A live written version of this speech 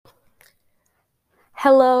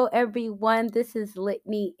Hello, everyone. This is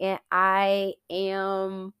Litney, and I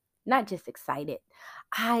am not just excited,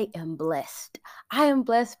 I am blessed. I am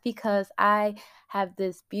blessed because I have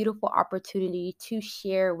this beautiful opportunity to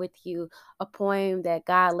share with you a poem that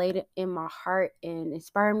God laid in my heart and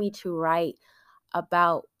inspired me to write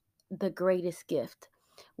about the greatest gift.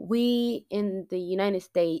 We in the United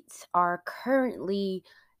States are currently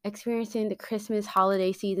experiencing the Christmas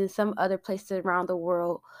holiday season, some other places around the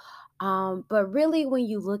world. But really, when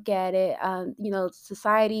you look at it,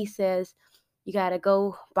 society says you got to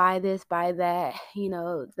go buy this, buy that.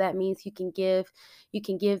 That means you can give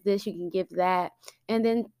this, you can give that. And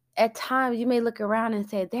then at times you may look around and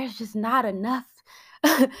say, there's just not enough.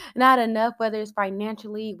 Not enough, whether it's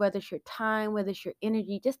financially, whether it's your time, whether it's your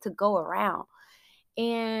energy, just to go around.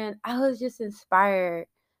 And I was just inspired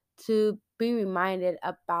to be reminded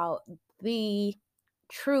about the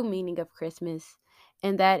true meaning of Christmas,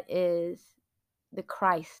 and that is the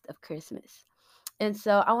Christ of Christmas. And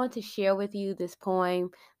so I want to share with you this poem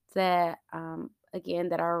that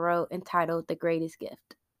I wrote entitled The Greatest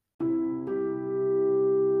Gift.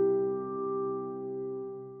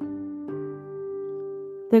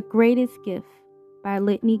 The Greatest Gift by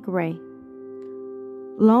Litney Gray.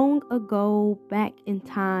 Long ago, back in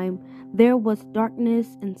time, there was darkness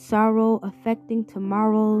and sorrow affecting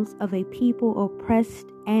tomorrows of a people oppressed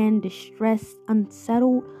and distressed,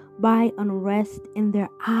 unsettled by unrest, and their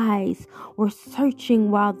eyes were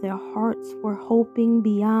searching while their hearts were hoping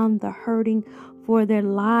beyond the hurting for their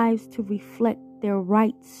lives to reflect their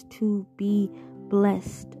rights to be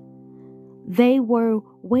blessed. They were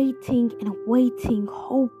waiting and waiting,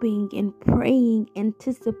 hoping and praying,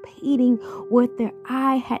 anticipating what their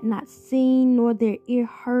eye had not seen nor their ear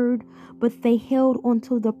heard, but they held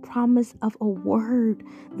onto the promise of a word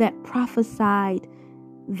that prophesied,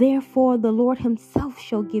 "Therefore the Lord himself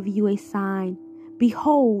shall give you a sign.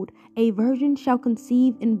 Behold, a virgin shall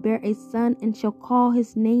conceive and bear a son, and shall call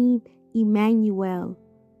his name Emmanuel."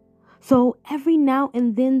 So every now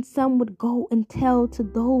and then some would go and tell to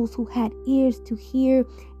those who had ears to hear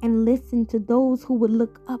and listen, to those who would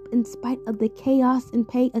look up in spite of the chaos and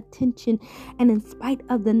pay attention. And in spite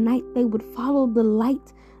of the night, they would follow the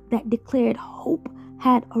light that declared hope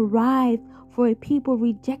had arrived for a people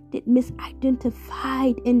rejected,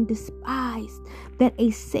 misidentified, and despised, that a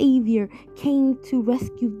Savior came to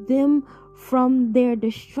rescue them from their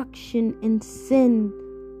destruction and sin.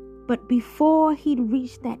 But before he'd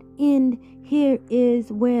reached that end, here is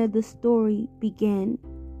where the story began.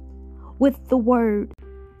 With the word,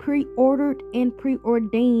 pre-ordered and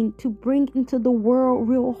preordained to bring into the world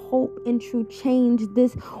real hope and true change.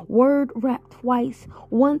 This word wrapped twice,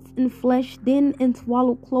 once in flesh, then in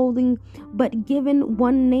swallowed clothing, but given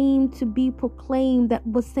one name to be proclaimed that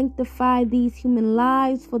would sanctify these human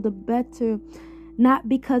lives for the better. Not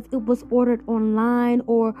because it was ordered online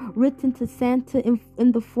or written to Santa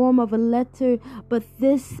in the form of a letter, but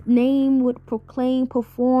this name would proclaim,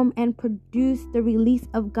 perform, and produce the release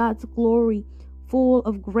of God's glory, full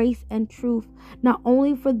of grace and truth, not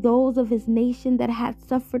only for those of his nation that had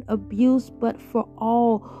suffered abuse, but for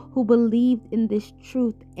all who believed in this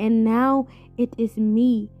truth. And now it is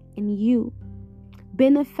me and you,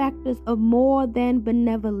 benefactors of more than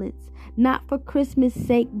benevolence, not for Christmas'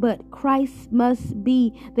 sake, but Christ must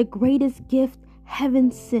be the greatest gift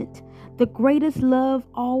heaven sent, the greatest love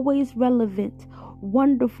always relevant,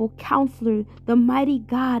 wonderful counselor, the mighty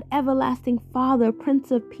God, everlasting Father,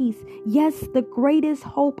 Prince of Peace, yes, the greatest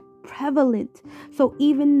hope prevalent. So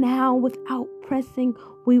even now, without pressing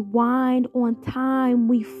rewind on time,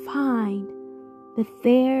 we find that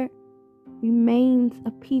there remains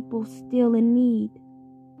a people still in need.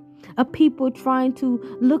 A people trying to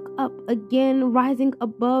look up again, rising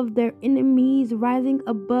above their enemies, rising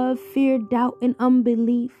above fear, doubt, and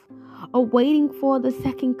unbelief, awaiting for the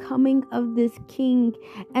second coming of this King.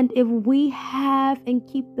 And if we have and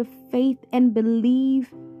keep the faith and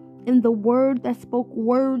believe in the word that spoke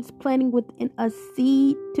words, planting within us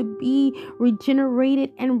seed to be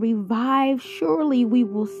regenerated and revived, surely we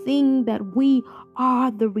will sing that we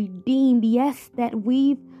are the redeemed. Yes, that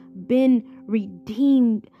we've been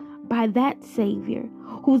redeemed by that Savior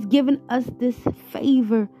who's given us this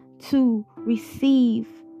favor to receive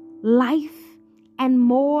life, and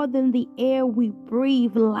more than the air we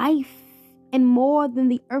breathe, life, and more than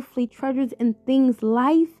the earthly treasures and things,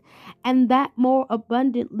 life, and that more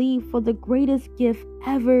abundantly. For the greatest gift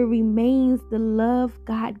ever remains the love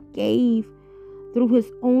God gave through his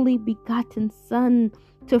only begotten Son,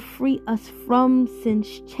 to free us from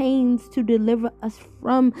sin's chains, to deliver us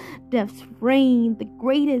from death's reign. The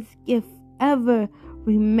greatest gift ever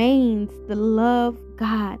remains the love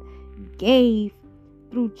God gave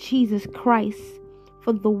through Jesus Christ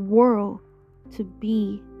for the world to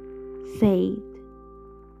be saved.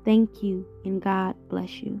 Thank you, and God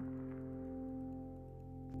bless you.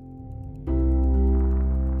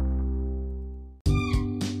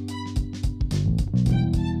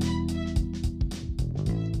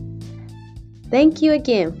 Thank you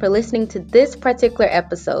again for listening to this particular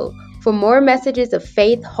episode. For more messages of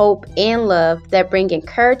faith, hope, and love that bring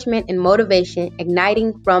encouragement and motivation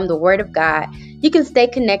igniting from the Word of God, you can stay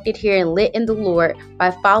connected here and lit in the Lord by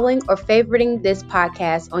following or favoriting this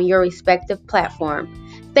podcast on your respective platform.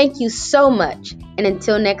 Thank you so much, and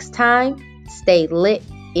until next time, stay lit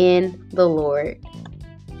in the Lord.